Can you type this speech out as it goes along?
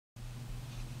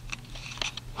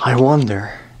I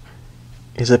wonder,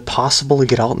 is it possible to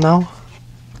get out now?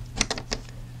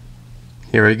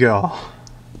 Here we go.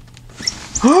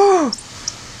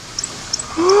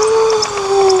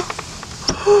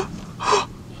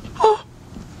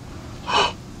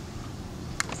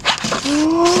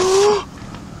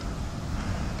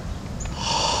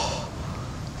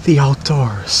 The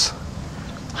outdoors.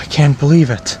 I can't believe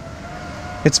it.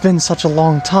 It's been such a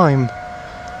long time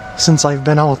since I've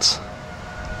been out.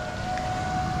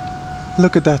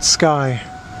 Look at that sky.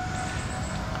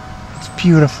 It's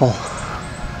beautiful.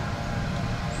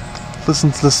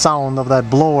 Listen to the sound of that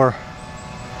blower.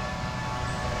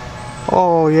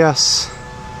 Oh yes.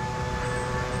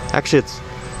 Actually, it's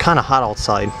kind of hot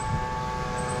outside.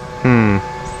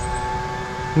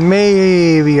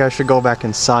 Maybe I should go back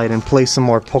inside and play some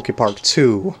more Pokepark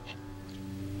 2.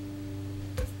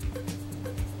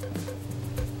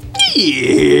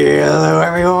 Hello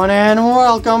everyone and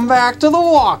welcome back to the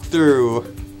walkthrough!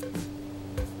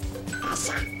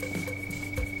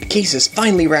 The case is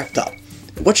finally wrapped up.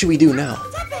 What should we do now?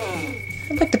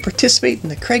 I'd like to participate in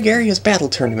the Craig Area's battle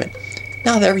tournament.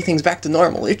 Now that everything's back to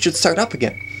normal, it should start up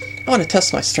again. I want to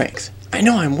test my strength. I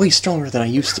know I'm way stronger than I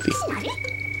used to be.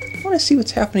 I want to see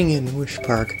what's happening in Wish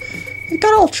Park. It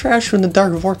got all trashed when the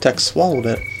Dark Vortex swallowed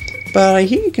it. But I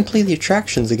hear you can play the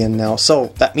attractions again now, so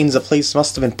that means the place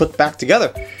must have been put back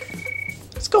together.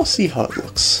 Let's go see how it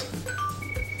looks.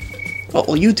 What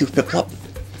will you do, Piplup?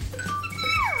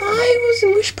 I was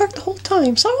in Wish Park the whole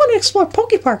time, so I want to explore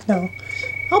Pokepark now.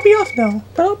 I'll be off now,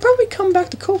 but I'll probably come back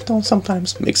to Covetone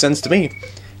sometimes. Makes sense to me.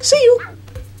 See you!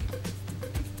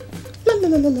 La la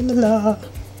la la la la.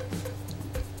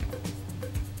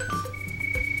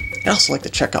 I'd also like to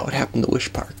check out what happened to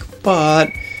Wish Park, but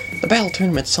the battle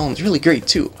tournament sounds really great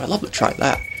too. I'd love to try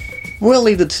that. We'll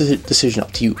leave the decision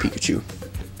up to you, Pikachu.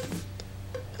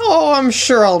 Oh, I'm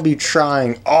sure I'll be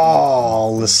trying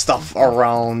all the stuff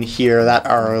around here that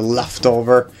are left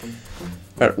over.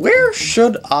 But where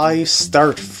should I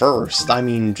start first? I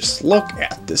mean, just look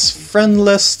at this friend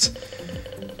list.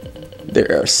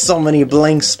 There are so many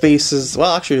blank spaces.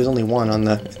 Well, actually, there's only one on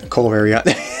the Cove area.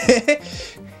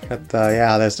 But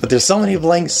yeah, there's so many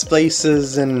blank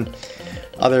spaces and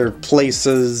other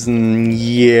places, and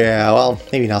yeah, well,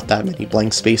 maybe not that many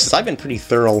blank spaces. I've been pretty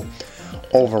thorough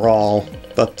overall,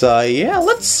 but yeah,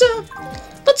 let's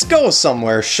go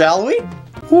somewhere, shall we?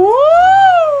 Woo!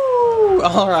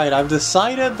 Alright, I've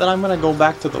decided that I'm gonna go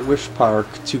back to the Wish Park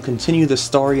to continue the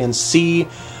story and see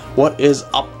what is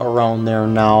up around there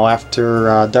now after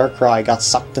Darkrai got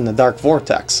sucked in the Dark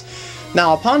Vortex.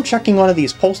 Now, upon checking one of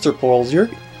these poster polls, you're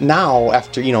now,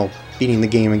 after, you know, beating the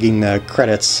game and getting the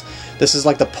credits, this is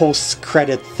like the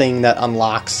post-credit thing that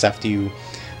unlocks after you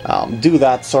do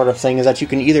that sort of thing, is that you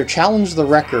can either challenge the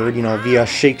record, you know, via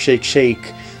Shake, Shake,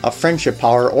 Shake of Friendship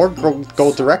Power, or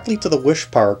go directly to the Wish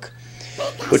Park,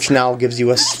 which now gives you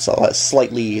a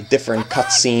slightly different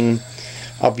cutscene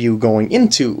of you going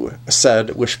into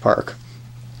said Wish Park.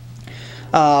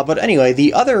 But anyway,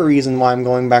 the other reason why I'm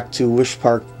going back to Wish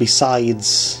Park,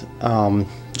 besides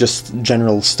just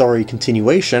general story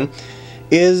continuation,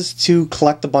 is to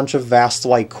collect a bunch of vast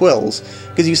white quills.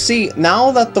 Because you see,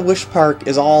 now that the Wish Park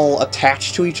is all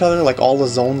attached to each other, like all the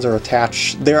zones are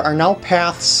attached, there are now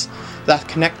paths that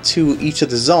connect to each of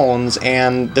the zones,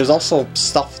 and there's also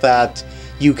stuff that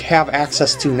you have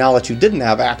access to now that you didn't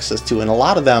have access to, and a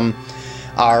lot of them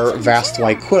are vast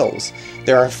white quills.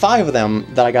 There are 5 of them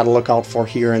that I gotta look out for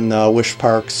here in the Wish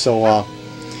Park, so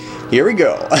here we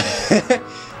go.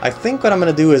 I think what I'm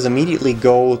going to do is immediately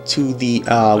go to the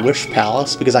Wish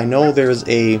Palace, because I know there's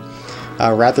a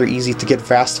rather easy to get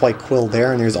Vast White Quill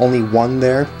there, and there's only one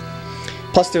there.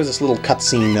 Plus there's this little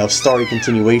cutscene of story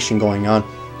continuation going on.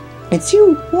 It's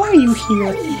you! Why are you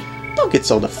here? Don't get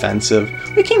so defensive.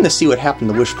 We came to see what happened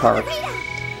to Wish Park.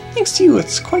 Thanks to you,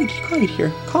 it's quite quiet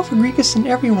here. Cofagrigus and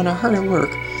everyone are hard at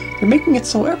work. They're making it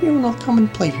so everyone will come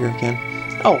and play here again.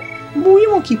 Oh, we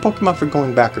won't keep Pokemon from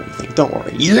going back or anything, don't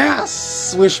worry.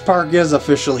 Yes! Wish Park is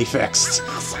officially fixed.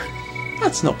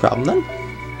 That's no problem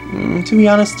then. To be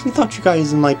honest, we thought you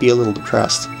guys might be a little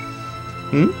depressed.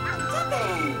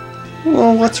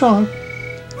 Well, what's wrong?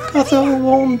 Gothel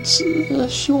won't...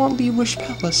 she won't leave Wish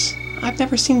Palace. I've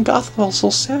never seen Gothel so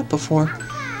sad before.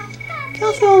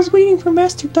 Gothel is waiting for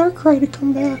Master Darkrai to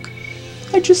come back.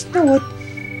 I just know it.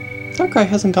 Darkrai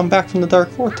hasn't come back from the Dark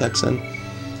Vortex and...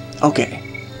 Okay.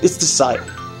 It's decided.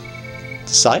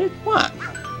 Decided? What?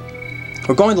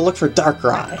 We're going to look for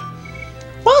Darkrai.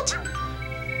 What?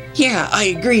 Yeah, I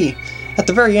agree. At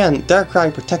the very end,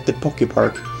 Darkrai protected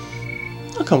Pokepark.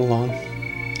 I'll come along.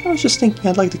 I was just thinking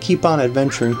I'd like to keep on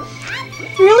adventuring.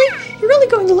 Really? You're really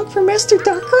going to look for Master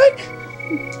Darkrai?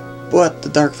 But the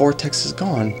Dark Vortex is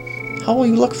gone. How will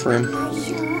you look for him?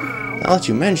 Now that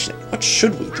you mention it, what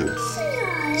should we do?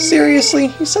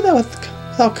 Seriously? You said that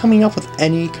without coming up with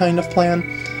any kind of plan?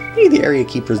 Maybe the area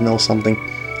keepers know something.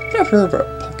 I've never heard of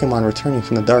a Pokemon returning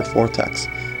from the Dark Vortex.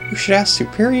 We should ask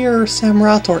Superior,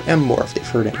 Samurott, or Emboar if they've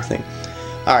heard anything.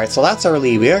 Alright, so that's our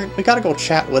lead. We gotta go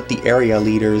chat with the area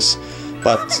leaders,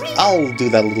 but I'll do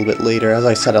that a little bit later. As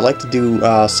I said, I'd like to do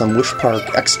some Wish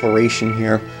Park exploration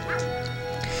here.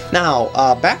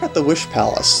 Now, back at the Wish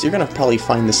Palace, you're gonna probably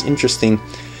find this interesting.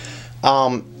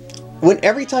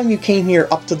 Every time you came here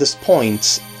up to this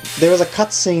point, there was a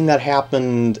cutscene that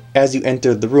happened as you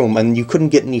entered the room, and you couldn't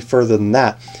get any further than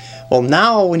that. Well,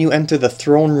 now when you enter the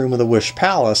throne room of the Wish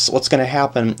Palace, what's going to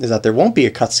happen is that there won't be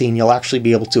a cutscene, you'll actually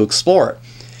be able to explore it.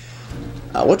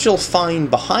 What you'll find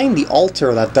behind the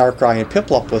altar that Darkrai and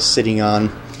Piplup was sitting on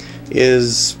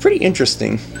is pretty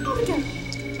interesting.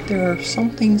 There are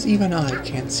some things even I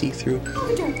can't see through.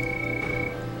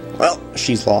 Well,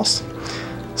 she's lost.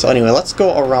 So anyway, let's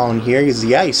go around here.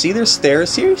 Yeah, you see there's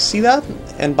stairs here? See that?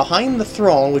 And behind the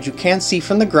throne, which you can't see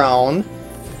from the ground,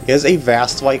 is a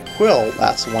vast white quill.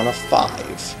 That's one of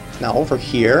 5. Now over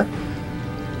here,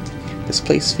 this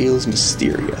place feels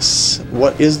mysterious.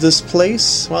 What is this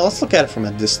place? Well, let's look at it from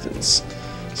a distance.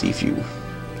 See if you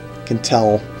can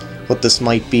tell what this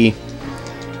might be.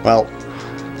 Well,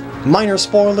 minor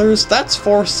spoilers, that's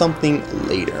for something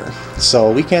later.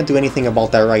 So we can't do anything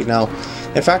about that right now.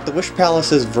 In fact, the Wish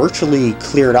Palace is virtually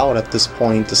cleared out at this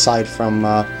point, aside from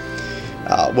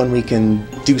when we can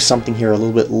do something here a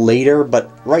little bit later.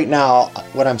 But right now,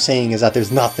 what I'm saying is that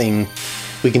there's nothing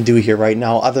we can do here right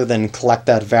now other than collect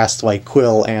that vast white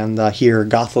quill and hear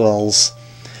Gothwell's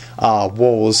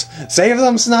woes. Save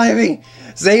them, Snivy!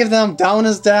 Save them! Down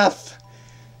is death!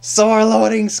 So are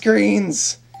loading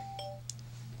screens!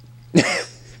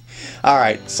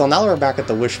 Alright, so now that we're back at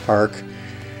the Wish Park,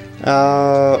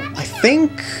 I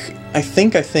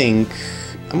think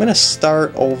I'm gonna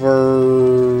start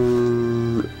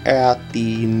over at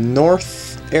the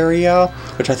north area,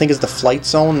 which I think is the flight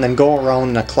zone, and then go around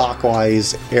in a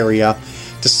clockwise area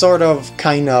to sort of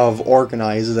kind of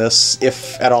organize this,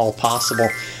 if at all possible.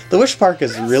 The Wish Park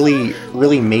is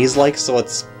really maze-like, so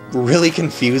it's really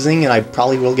confusing, and I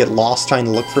probably will get lost trying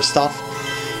to look for stuff.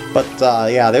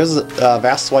 But yeah, there's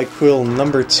Vast White Quill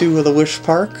number 2 of the Wish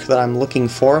Park that I'm looking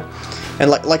for. And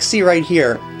like see right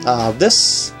here,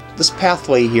 this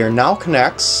pathway here now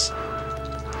connects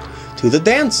to the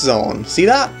dance zone. See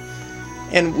that?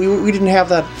 And we didn't have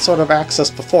that sort of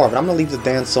access before, but I'm going to leave the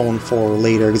dance zone for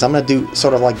later, because I'm going to do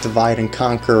sort of like divide and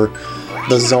conquer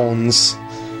the zones.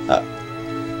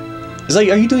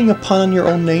 Are you doing a pun on your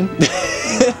own name?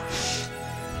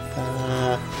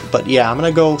 But yeah, I'm going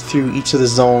to go through each of the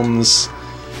zones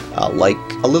like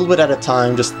a little bit at a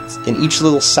time, just in each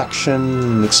little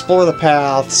section, explore the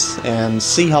paths, and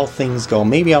see how things go.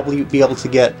 Maybe I'll be able to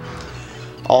get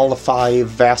all the 5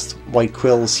 Vast White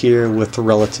Quills here with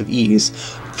relative ease.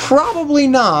 Probably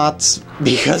not,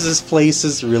 because this place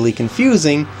is really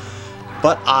confusing,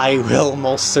 but I will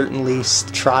most certainly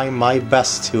try my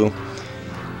best to.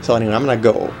 So anyway, I'm going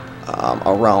to go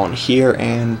around here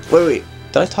and... Wait,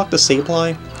 did I talk to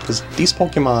Sableye? Because these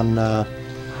Pokemon,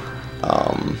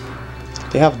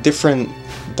 they have different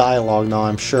dialogue now,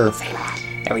 I'm sure.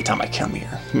 Every time I come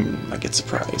here, I get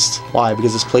surprised. Why?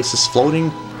 Because this place is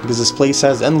floating? Because this place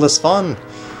has endless fun?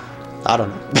 I don't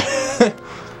know.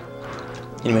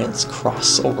 Anyway, let's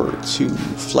cross over to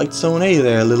Flight Zone A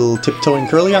there, little tiptoeing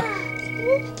Curlia.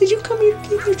 Did you come here to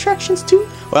do the attractions too?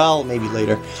 Well, maybe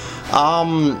later.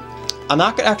 I'm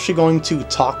not actually going to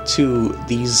talk to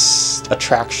these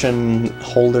attraction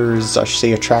holders, I should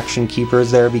say attraction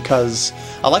keepers there, because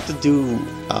I like to do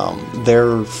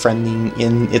their friending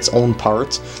in its own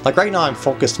part. Like right now I'm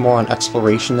focused more on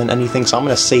exploration than anything, so I'm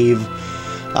going to save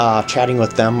chatting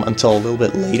with them until a little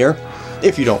bit later,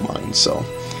 if you don't mind. So,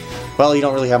 well, you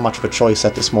don't really have much of a choice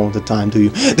at this moment in time, do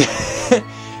you?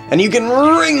 And you can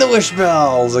ring the wish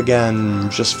bells again,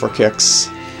 just for kicks.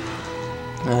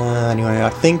 Anyway, I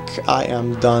think I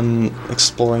am done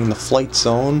exploring the flight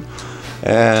zone.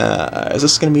 Is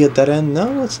this going to be a dead end?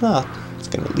 No, it's not. It's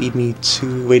going to lead me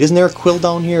to... Wait, isn't there a quill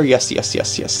down here?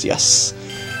 Yes.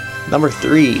 Number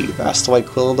 3, Vast White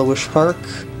Quill of the Wish Park.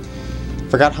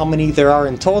 Forgot how many there are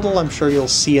in total. I'm sure you'll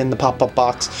see in the pop-up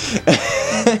box.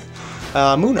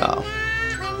 Muna.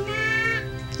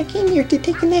 I came here to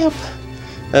take a nap.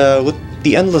 With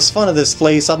the endless fun of this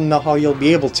place, I don't know how you'll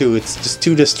be able to. It's just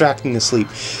too distracting to sleep.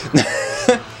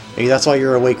 Maybe that's why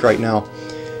you're awake right now.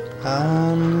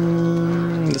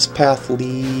 This path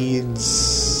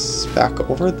leads back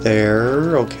over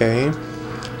there. Okay.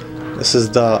 This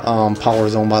is the power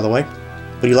zone, by the way.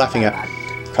 What are you laughing at?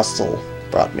 Custle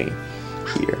brought me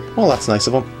here. Well, that's nice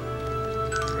of him.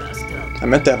 I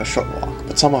meant to have a short walk,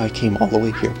 but somehow I came all the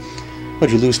way here. Would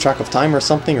you lose track of time or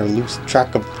something, or lose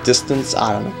track of distance?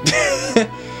 I don't know.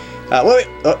 Wait,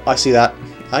 oh, I see that.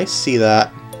 I see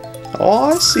that.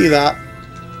 Oh, I see that.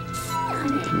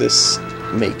 This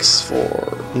makes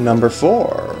for number 4.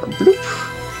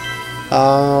 Bloop.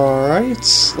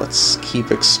 Alright, let's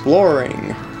keep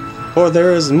exploring. For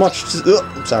there is much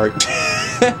to... sorry.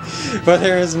 But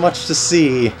there is much to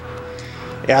see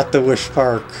at the Wish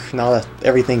Park, now that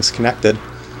everything's connected.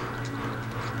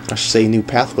 I should say new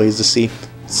pathways to see.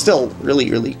 It's still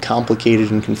really, really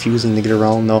complicated and confusing to get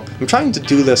around, though. I'm trying to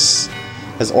do this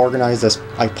as organized as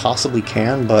I possibly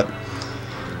can, but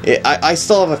I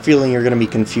still have a feeling you're going to be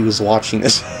confused watching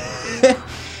this.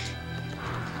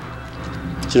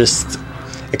 Just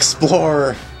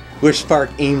explore Wish Park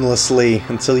aimlessly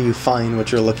until you find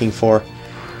what you're looking for.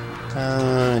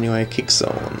 Anyway, Kick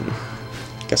Zone.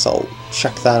 Guess I'll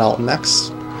check that out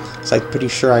next. So I'm pretty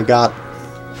sure I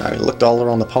looked all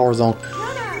around the power zone.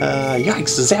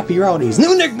 Yikes, the Zappy Rowdy's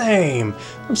new nickname!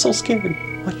 I'm so scared.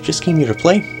 What, you just came here to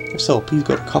play? If so, please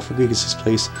go to Rodriguez's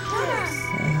place.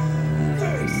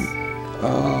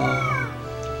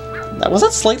 Was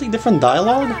that slightly different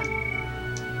dialogue?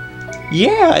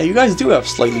 Yeah, you guys do have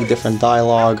slightly different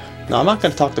dialogue. No, I'm not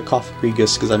going to talk to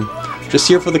Rodriguez because I'm just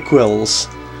here for the quills.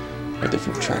 Or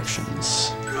different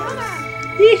attractions.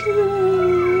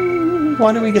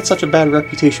 Why do we get such a bad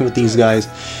reputation with these guys?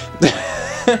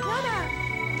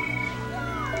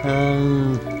 I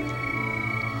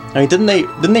mean,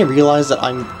 didn't they realize that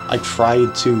I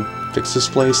tried to fix this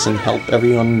place and help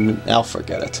everyone? I'll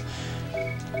forget it.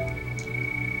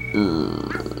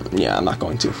 Yeah, I'm not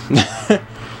going to.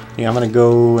 Yeah, I'm gonna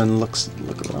go and look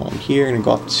around here and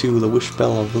go up to the wish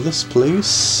bell of this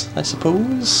place, I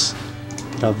suppose.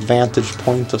 Get a vantage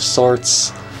point of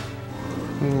sorts.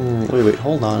 Wait,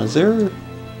 hold on. Is there? I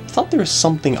thought there was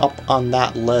something up on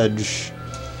that ledge.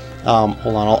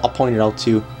 Hold on, I'll point it out to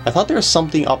you. I thought there was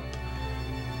something up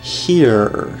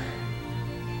here.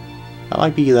 That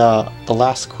might be the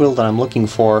last quill that I'm looking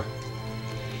for.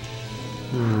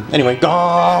 Anyway,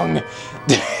 gong!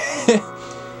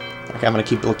 Okay, I'm gonna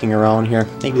keep looking around here.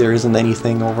 Maybe there isn't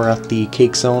anything over at the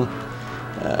cake zone.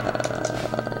 I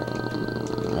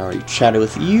already chatted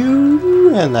with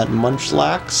you and that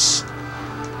Munchlax.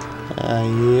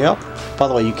 Yep. By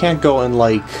the way, you can't go in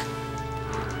like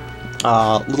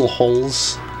little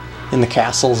holes in the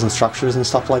castles and structures and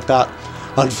stuff like that,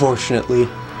 unfortunately.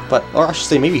 Or I should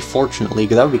say maybe fortunately,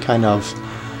 because that would be kind of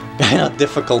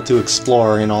difficult to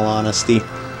explore, in all honesty.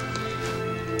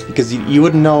 Because you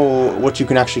wouldn't know what you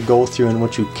can actually go through and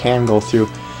what you can go through.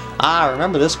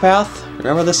 Remember this path?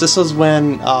 Remember this? This was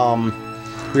when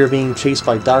we were being chased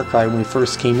by Darkrai when we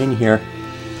first came in here.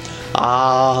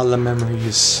 The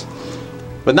memories.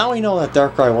 But now we know that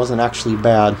Darkrai wasn't actually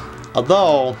bad.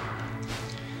 Although,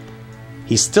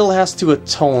 he still has to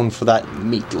atone for that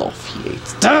meatloaf he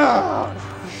ate.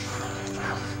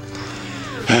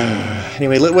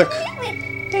 Anyway, Litwick.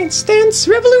 Dance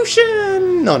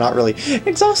revolution! No, not really.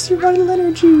 Exhaust your vital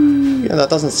energy. Yeah, that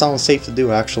doesn't sound safe to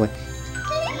do, actually.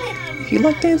 If you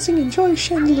like dancing, enjoy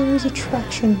Chandelier's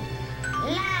attraction.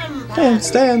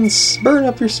 Dance! Burn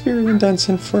up your spirit and dance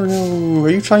inferno. Are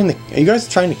you guys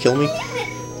trying to kill me?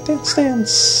 Dance!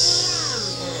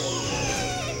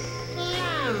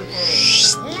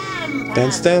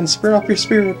 Dance! Burn up your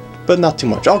spirit, but not too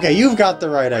much. Okay, you've got the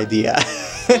right idea.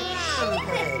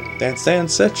 Dance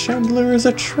at Chandelier's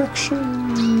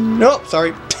attraction. Nope,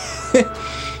 sorry.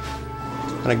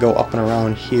 I'm gonna go up and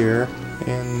around here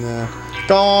and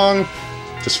gong,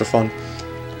 just for fun.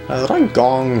 Did I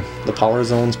gong the Power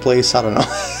Zone's place? I don't know.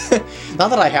 Not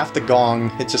that I have to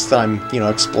gong. It's just that I'm,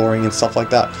 exploring and stuff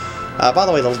like that. By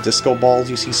the way, those disco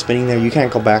balls you see spinning there, you can't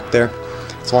go back there.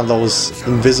 It's one of those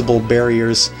invisible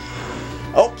barriers.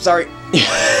 Oh, sorry.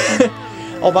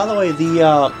 Oh, by the way,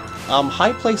 the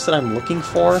high place that I'm looking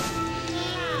for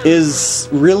is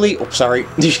really,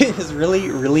 is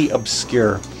really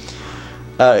obscure.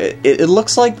 It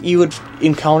looks like you would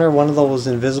encounter one of those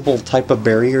invisible type of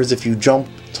barriers if you jump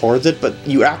towards it, but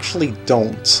you actually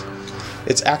don't.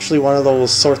 It's actually one of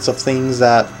those sorts of things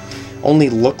that only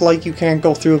look like you can't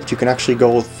go through it, but you can actually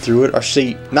go through it, or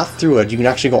say, not through it, you can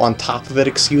actually go on top of it,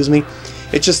 excuse me.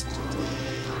 It just,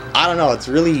 I don't know, it's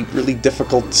really, really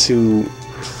difficult to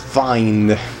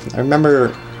find. I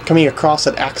remember coming across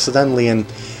it accidentally and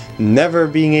never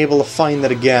being able to find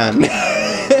it again.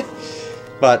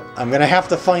 But I'm gonna have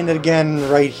to find it again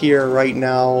right here, right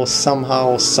now,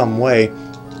 somehow, some way.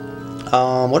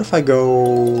 What if I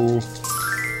go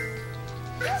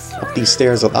up these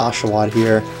stairs with Oshawott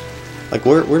here. Like,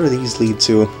 where do these lead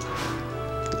to?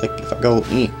 Like, if I go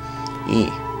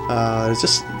it's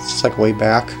just like way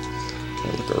back.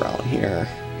 Look around here.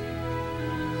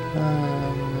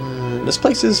 This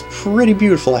place is pretty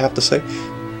beautiful, I have to say.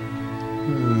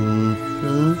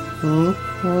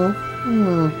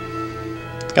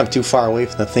 I think I'm too far away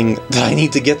from the thing that I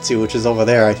need to get to, which is over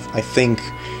there, I think.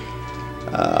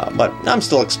 But I'm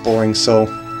still exploring, so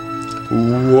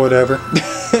whatever.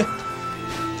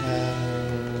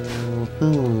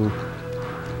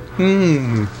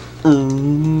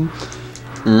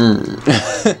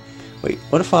 Wait,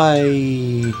 what if I...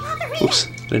 Oops,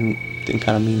 didn't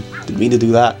mean to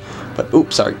do that. But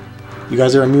oops, sorry. You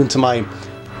guys are immune to my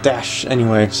dash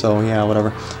anyway, so yeah,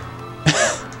 whatever.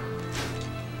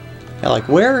 Yeah, like,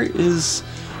 where is...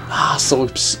 so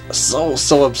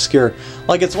obscure.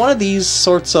 Like, it's one of these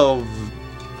sorts of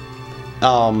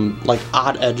like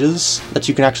odd edges that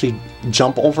you can actually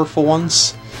jump over for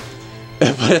once.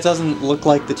 But it doesn't look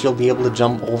like that you'll be able to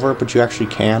jump over it, but you actually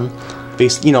can.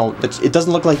 You know, it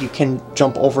doesn't look like you can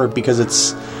jump over it because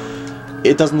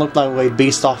it doesn't look that way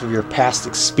based off of your past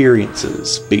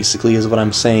experiences, basically, is what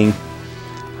I'm saying.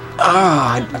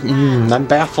 I'm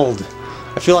baffled.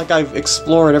 I feel like I've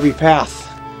explored every path.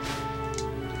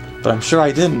 But I'm sure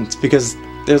I didn't, because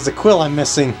there's a quill I'm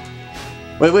missing.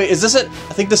 Wait, is this it?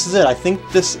 I think this is it. I think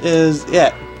this is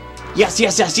it. Yes,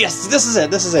 this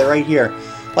is it right here.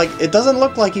 Like, it doesn't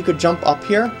look like you could jump up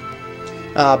here,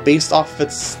 based off of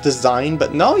its design,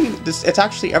 but no, it's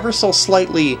actually ever so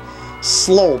slightly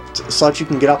sloped so that you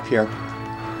can get up here.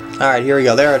 Alright, here we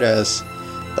go, there it is.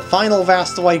 The final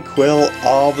vast white quill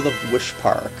of the Wish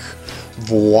Park.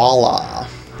 Voila!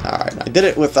 Alright, I did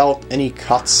it without any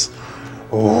cuts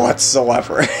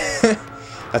whatsoever.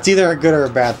 That's either a good or a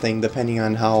bad thing, depending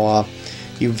on how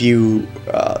you view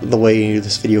the way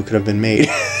this video could have been made.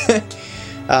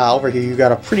 Over here you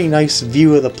got a pretty nice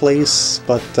view of the place,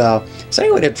 but is there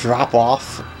any way to drop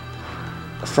off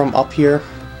from up here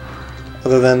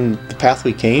other than the path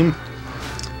we came?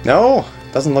 No,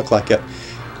 doesn't look like it.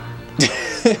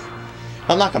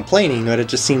 I'm not complaining, but it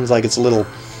just seems like it's a little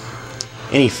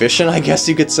inefficient, I guess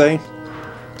you could say.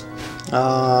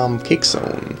 Cake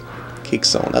zone.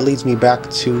 That leads me back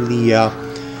to the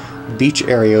beach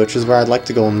area, which is where I'd like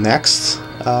to go next.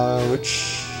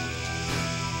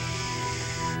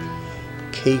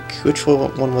 Which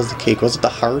one was the cake? Was it the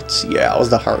heart? Yeah, it was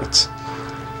the heart.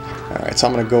 Alright, so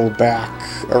I'm gonna go back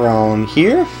around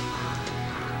here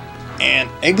and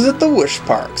exit the Wish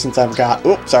Park since I've got...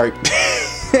 Oh, sorry.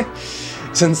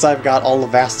 Since I've got all the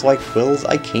vast white quills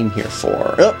I came here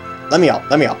for. Oh, let me out.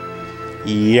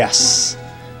 Yes.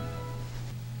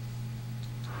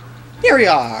 Here we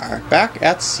are, back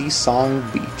at Seasong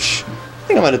Beach. I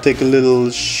think I'm going to take a little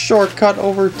shortcut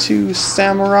over to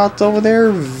Samurott over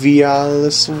there via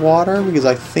this water, because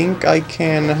I think I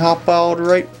can hop out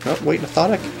right... Oh, wait, I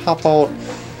thought I could hop out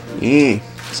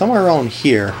somewhere around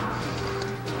here.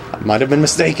 I might have been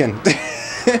mistaken.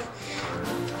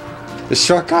 The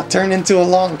shortcut turned into a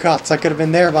long cut, so I could have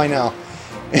been there by now.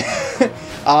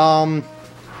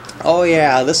 Oh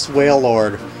yeah, this Whale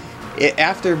Lord.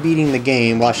 After beating the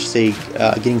game, well, I should say,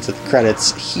 getting to the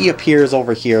credits, he appears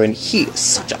over here, and he is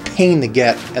such a pain to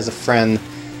get as a friend.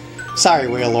 Sorry,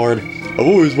 Whale Lord. I've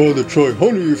always wanted to try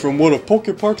honey from one of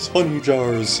Pokepark's honey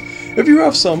jars. If you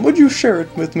have some, would you share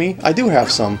it with me? I do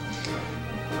have some.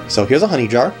 So here's a honey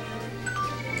jar.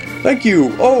 Thank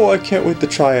you. Oh, I can't wait to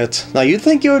try it. Now, you'd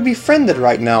think you would be friended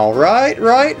right now, right?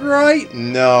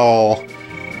 No.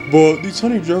 But these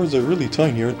honey jars are really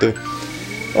tiny, aren't they?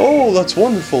 Oh, that's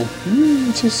wonderful.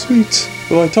 So sweet.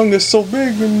 But my tongue is so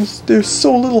big and there's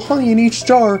so little honey in each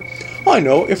jar. I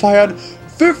know, if I had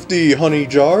 50 honey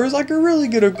jars, I could really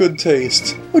get a good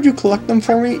taste. Would you collect them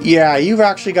for me? Yeah, you've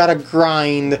actually got to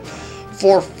grind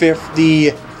for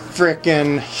 50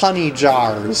 frickin' honey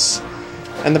jars.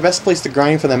 And the best place to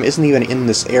grind for them isn't even in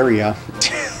this area.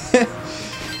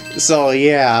 So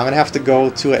yeah, I'm gonna have to go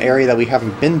to an area that we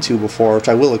haven't been to before, which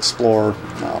I will explore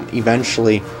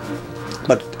eventually.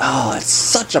 But oh, it's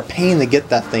such a pain to get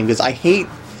that thing, because I hate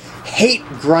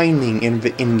grinding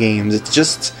in games. It's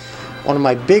just one of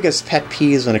my biggest pet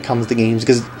peeves when it comes to games,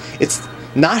 because it's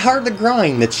not hard to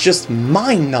grind, it's just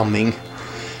mind-numbing.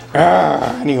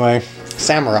 Anyway,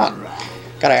 Samurott,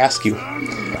 gotta ask you,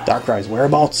 Darkrai's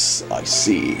whereabouts? I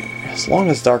see. As long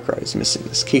as Darkrai is missing,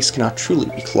 this case cannot truly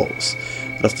be closed.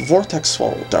 But if the Vortex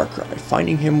swallowed Darkrai,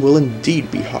 finding him will indeed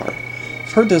be hard.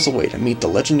 I've heard there's a way to meet the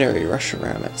legendary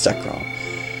Reshiram at Zekrom.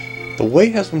 The way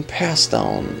has been passed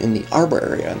down in the Arbor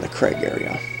area and the Craig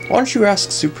area. Why don't you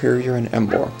ask Superior and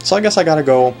Embor? So I guess I gotta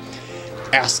go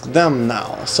ask them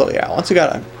now. So yeah,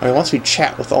 once we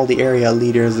chat with all the area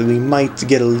leaders, we might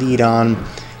get a lead on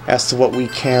as to what we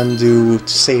can do to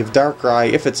save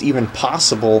Darkrai, if it's even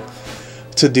possible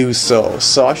to do so.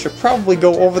 So I should probably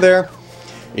go over there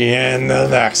in the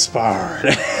next part.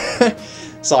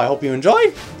 So I hope you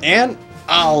enjoyed, and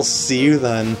I'll see you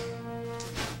then.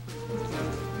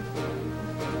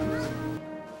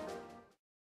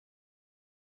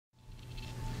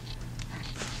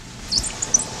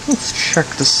 Let's check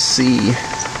to see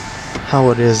how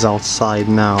it is outside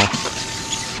now.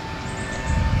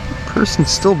 The person's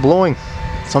still blowing.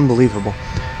 It's unbelievable.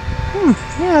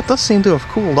 Yeah, it does seem to have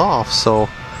cooled off, so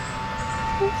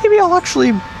maybe I'll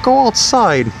actually go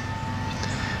outside.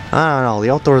 I don't know, the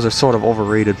outdoors are sort of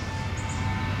overrated.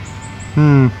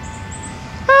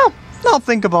 Well, I'll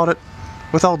think about it.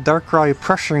 Without Darkrai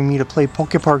pressuring me to play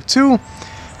Pokepark 2,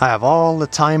 I have all the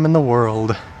time in the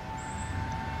world.